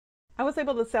I was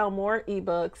able to sell more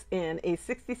ebooks in a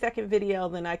 60-second video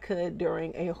than I could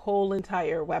during a whole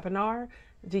entire webinar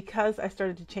because I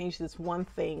started to change this one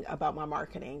thing about my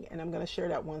marketing, and I'm going to share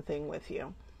that one thing with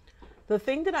you. The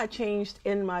thing that I changed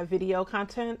in my video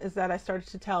content is that I started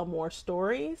to tell more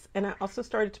stories, and I also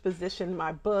started to position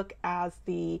my book as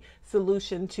the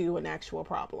solution to an actual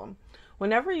problem.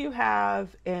 Whenever you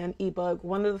have an ebook,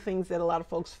 one of the things that a lot of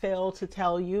folks fail to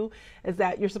tell you is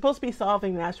that you're supposed to be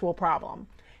solving an actual problem.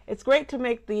 It's great to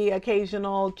make the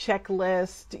occasional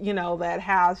checklist, that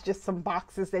has just some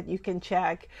boxes that you can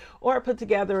check, or put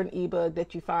together an ebook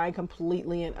that you find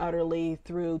completely and utterly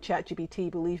through ChatGPT.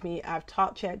 Believe me, I've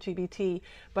taught ChatGPT,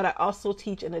 but I also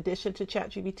teach, in addition to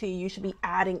ChatGPT, you should be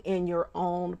adding in your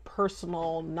own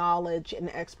personal knowledge and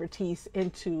expertise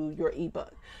into your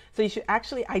ebook. So you should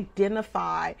actually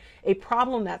identify a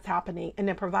problem that's happening and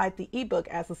then provide the ebook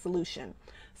as a solution.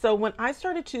 So when I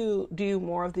started to do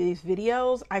more of these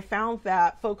videos, I found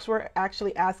that folks were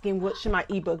actually asking, what should my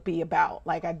ebook be about?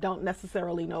 Like, I don't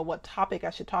necessarily know what topic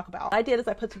I should talk about. What I did is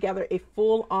I put together a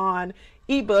full-on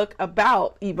ebook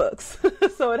about ebooks.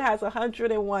 So it has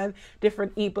 101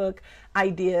 different ebook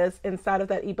ideas. Inside of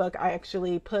that ebook, I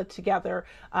actually put together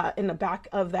in the back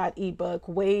of that ebook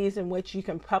ways in which you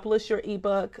can publish your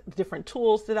ebook, different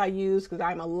tools that I use, because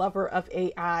I'm a lover of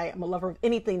AI. I'm a lover of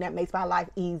anything that makes my life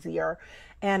easier.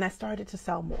 And I started to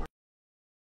sell more.